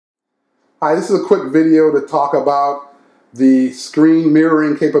Hi, this is a quick video to talk about the screen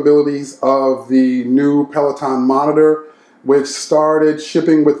mirroring capabilities of the new Peloton monitor, which started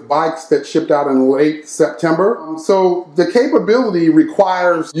shipping with bikes that shipped out in late September. So the capability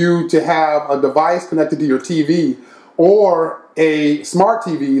requires you to have a device connected to your TV or a smart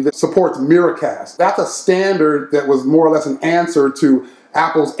TV that supports Miracast. That's a standard that was more or less an answer to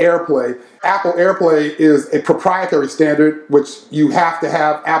Apple's AirPlay. Apple AirPlay is a proprietary standard, which you have to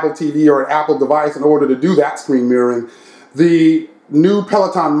have Apple TV or an Apple device in order to do that screen mirroring. The new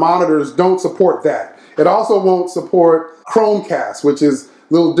Peloton monitors don't support that. It also won't support Chromecast, which is a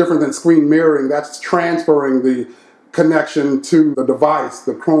little different than screen mirroring. That's transferring the connection to the device,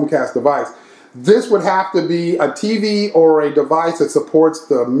 the Chromecast device. This would have to be a TV or a device that supports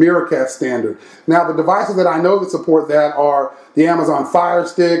the Miracast standard. Now, the devices that I know that support that are the Amazon Fire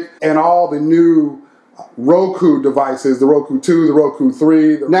Stick and all the new Roku devices, the Roku 2, the Roku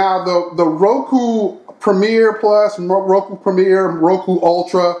 3. Now, the Roku Premier Plus, Roku Premier, Roku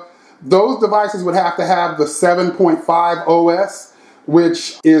Ultra, those devices would have to have the 7.5 OS,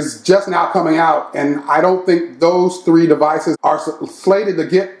 which is just now coming out, and I don't think those three devices are slated to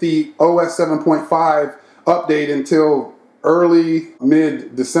get the OS 7.5 update until early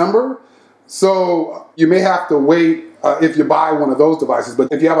mid-December. So you may have to wait if you buy one of those devices.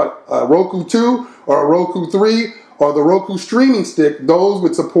 But if you have a Roku 2 or a Roku 3 or the Roku streaming stick, those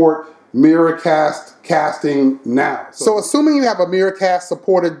would support Miracast casting now. So assuming you have a Miracast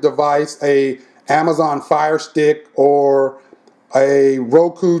supported device, a Amazon Fire Stick or a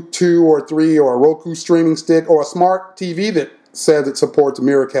Roku 2 or 3 or a Roku streaming stick or a smart TV that says it supports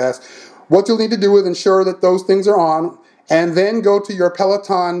Miracast, what you'll need to do is ensure that those things are on, and then go to your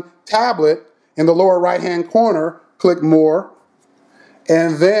Peloton tablet in the lower right hand corner, click More,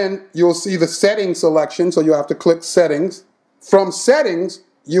 and then you'll see the settings selection, so you'll have to click Settings. From Settings,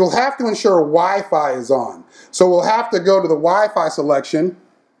 you'll have to ensure Wi-Fi is on. So we'll have to go to the Wi-Fi selection.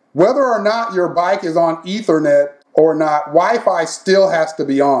 Whether or not your bike is on Ethernet or not, Wi-Fi still has to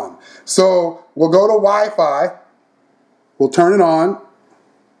be on. So we'll go to Wi-Fi, we'll turn it on.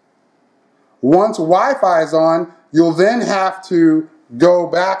 Once Wi-Fi is on, you'll then have to go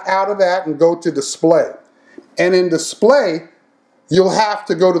back out of that and go to Display. And in Display, you'll have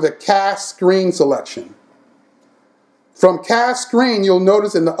to go to the Cast Screen selection. From Cast Screen, you'll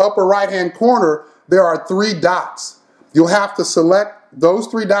notice in the upper right-hand corner, there are 3 dots. You'll have to select those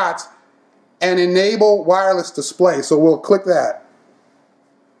 3 dots and enable wireless display. So we'll click that.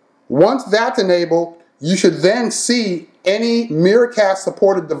 Once that's enabled, you should then see any Miracast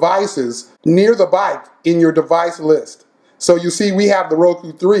supported devices near the bike in your device list. So you see we have the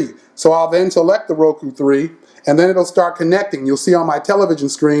Roku 3. So I'll then select the Roku 3 and then it'll start connecting. You'll see on my television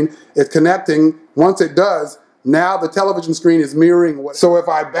screen it's connecting. Once it does, now the television screen is mirroring. So if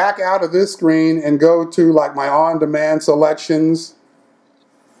I back out of this screen and go to like my on-demand selections,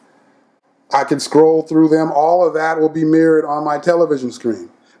 I can scroll through them. All of that will be mirrored on my television screen.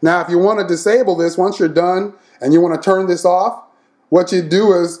 Now, if you want to disable this, once you're done and you want to turn this off, what you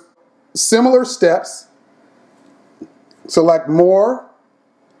do is similar steps. Select More,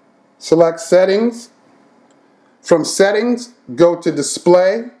 select Settings. From Settings, go to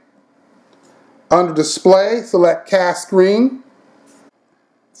Display. Under Display, select Cast Screen.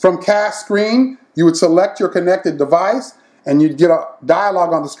 From Cast Screen, you would select your connected device, and you'd get a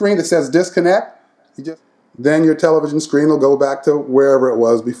dialog on the screen that says disconnect. Then your television screen will go back to wherever it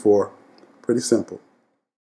was before. Pretty simple.